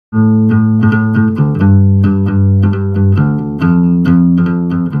Special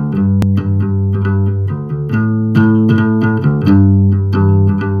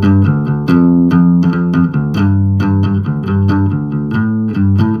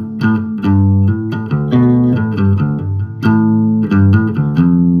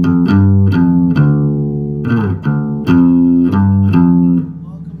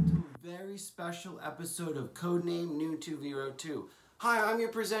episode of Codename New 202. Hi, I'm your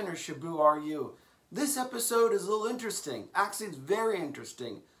presenter, Shabu RU. This episode is a little interesting. Actually, it's very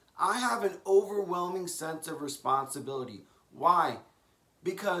interesting. I have an overwhelming sense of responsibility. Why?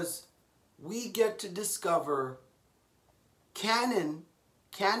 Because we get to discover canon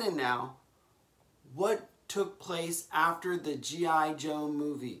now, what took place after the G.I. Joe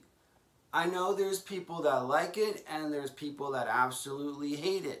movie. I know there's people that like it and there's people that absolutely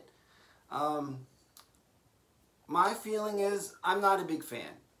hate it. My feeling is I'm not a big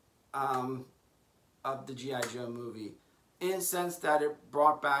fan of the G.I. Joe movie, in the sense that it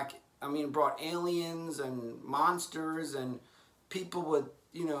brought aliens and monsters and people with,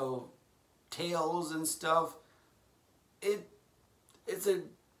 tails and stuff. It's a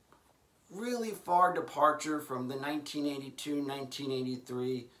really far departure from the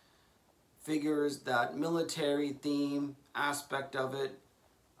 1982-1983 figures, that military theme aspect of it.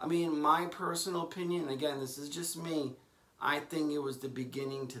 My personal opinion, again, this is just me, I think it was the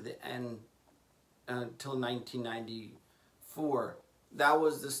beginning to the end until 1994. That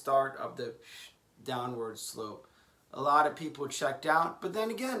was the start of the downward slope. A lot of people checked out, but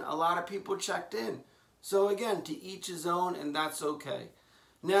then again, a lot of people checked in. So again, to each his own, and that's okay.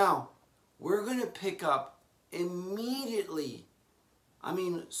 Now, we're going to pick up immediately.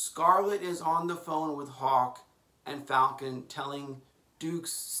 Scarlet is on the phone with Hawk and Falcon telling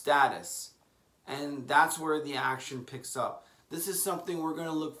Duke's status, and that's where the action picks up. This is something we're going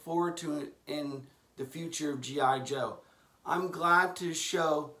to look forward to in the future of G.I. Joe. I'm glad to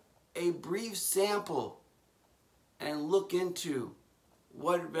show a brief sample and look into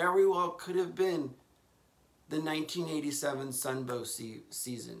what very well could have been the 1987 Sunbow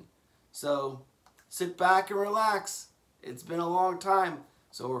season. So sit back and relax. It's been a long time,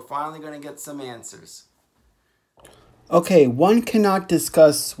 so we're finally going to get some answers. Okay, one cannot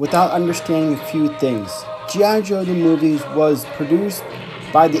discuss without understanding a few things. G.I. Joe the Movies was produced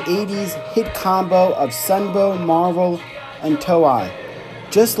by the 80s hit combo of Sunbow, Marvel, and Toei,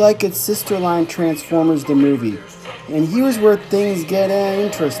 just like its sister line Transformers the Movie. And here's where things get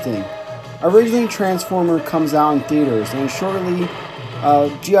interesting. Originally, Transformer comes out in theaters, and shortly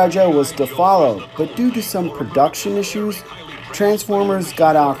G.I. Joe was to follow, but due to some production issues, Transformers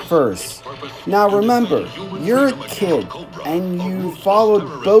got out first. Now remember, you're a kid and you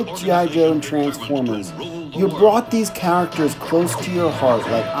followed both G.I. Joe and Transformers. You brought these characters close to your heart,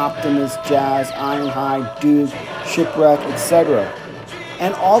 like Optimus, Jazz, Ironhide, Duke, Shipwreck, etc.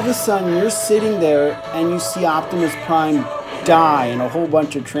 And all of a sudden you're sitting there and you see Optimus Prime die and a whole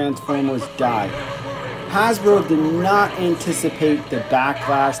bunch of Transformers die. Hasbro did not anticipate the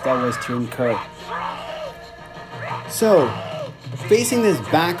backlash that was to incur. So, facing this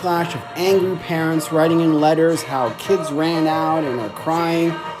backlash of angry parents writing in letters how kids ran out and are crying,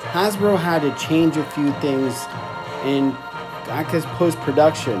 Hasbro had to change a few things in,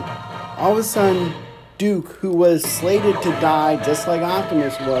 post-production. All of a sudden, Duke, who was slated to die just like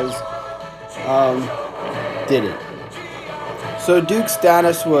Optimus was, did it. So Duke's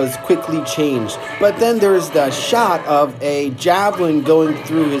status was quickly changed. But then there's the shot of a javelin going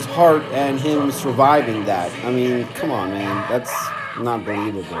through his heart and him surviving that. Come on, man. That's not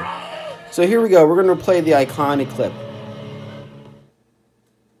believable. So here we go. We're going to play the iconic clip.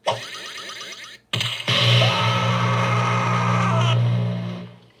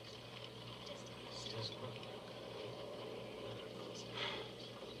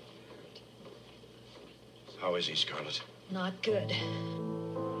 How is he, Scarlet? Not good.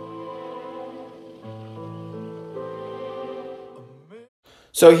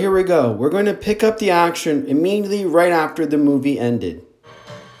 So here we go. We're going to pick up the action immediately right after the movie ended.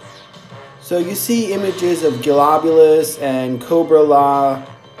 So you see images of Globulus and Cobra La,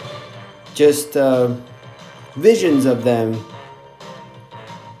 just visions of them.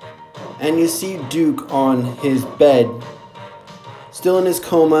 And you see Duke on his bed, still in his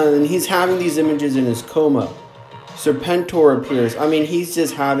coma, and he's having these images in his coma. Serpentor appears. He's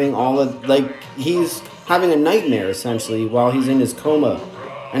just having he's having a nightmare, essentially, while he's in his coma.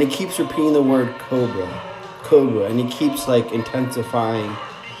 And he keeps repeating the word Cobra, Cobra, and he keeps, intensifying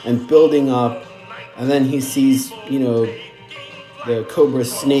and building up. And then he sees, the Cobra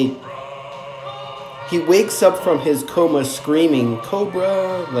snake he wakes up from his coma screaming,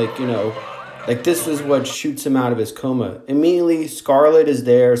 "Cobra!" Like, you know, like this is what shoots him out of his coma. Immediately, Scarlet is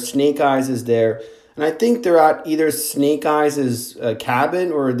there, Snake Eyes is there, and I think they're at either Snake Eyes'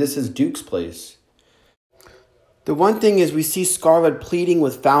 cabin or this is Duke's place. The one thing is we see Scarlet pleading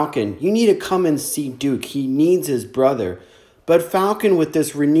with Falcon, "You need to come and see Duke. He needs his brother." But Falcon, with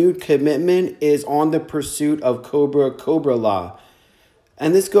this renewed commitment, is on the pursuit of Cobra La.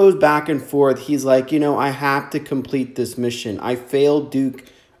 And this goes back and forth. He's like, you know, I have to complete this mission. I failed Duke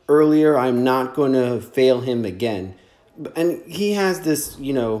earlier. I'm not going to fail him again. And he has this,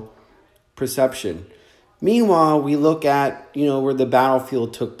 you know, perception. Meanwhile, we look at, you know, where the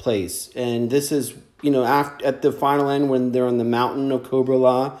battlefield took place. And this is, you know, at the final end when they're on the mountain of Cobra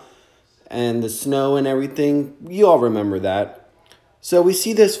La and the snow and everything. You all remember that. So we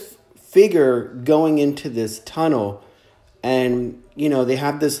see this figure going into this tunnel. And, you know, they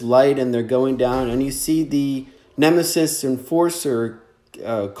have this light and they're going down. And you see the Nemesis Enforcer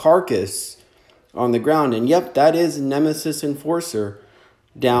carcass on the ground. And, yep, that is Nemesis Enforcer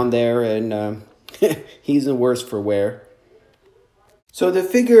down there. And he's the worse for wear. So the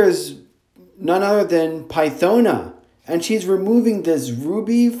figure is none other than Pythona. And she's removing this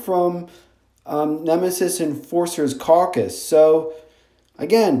ruby from Nemesis Enforcer's carcass. So,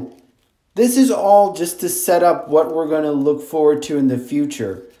 again, this is all just to set up what we're going to look forward to in the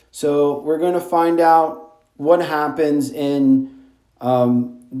future. So we're going to find out what happens in,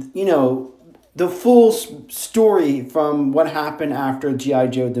 you know, the full story from what happened after G.I.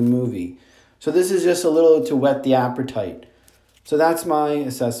 Joe the movie. So this is just a little to whet the appetite. So that's my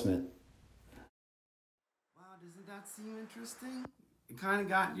assessment. Wow, doesn't that seem interesting? It kind of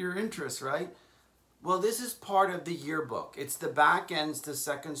got your interest, right? Well, this is part of the yearbook. It's the back ends to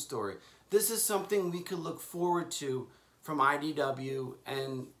second story. This is something we could look forward to from IDW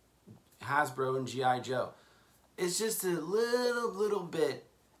and Hasbro and G.I. Joe. It's just a little bit,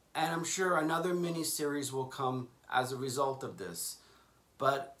 and I'm sure another mini-series will come as a result of this.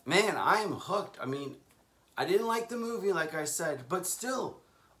 But, man, I am hooked. I mean, I didn't like the movie, like I said, but still,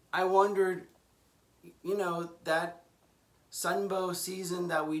 I wondered, you know, that Sunbow season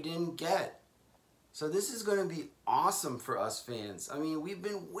that we didn't get. So this is going to be awesome for us fans. I mean, we've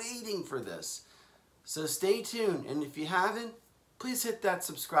been waiting for this. So stay tuned. And if you haven't, please hit that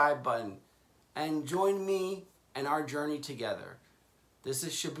subscribe button and join me and our journey together. This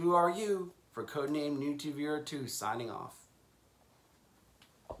is Shabu RU for Codename New 2 signing off.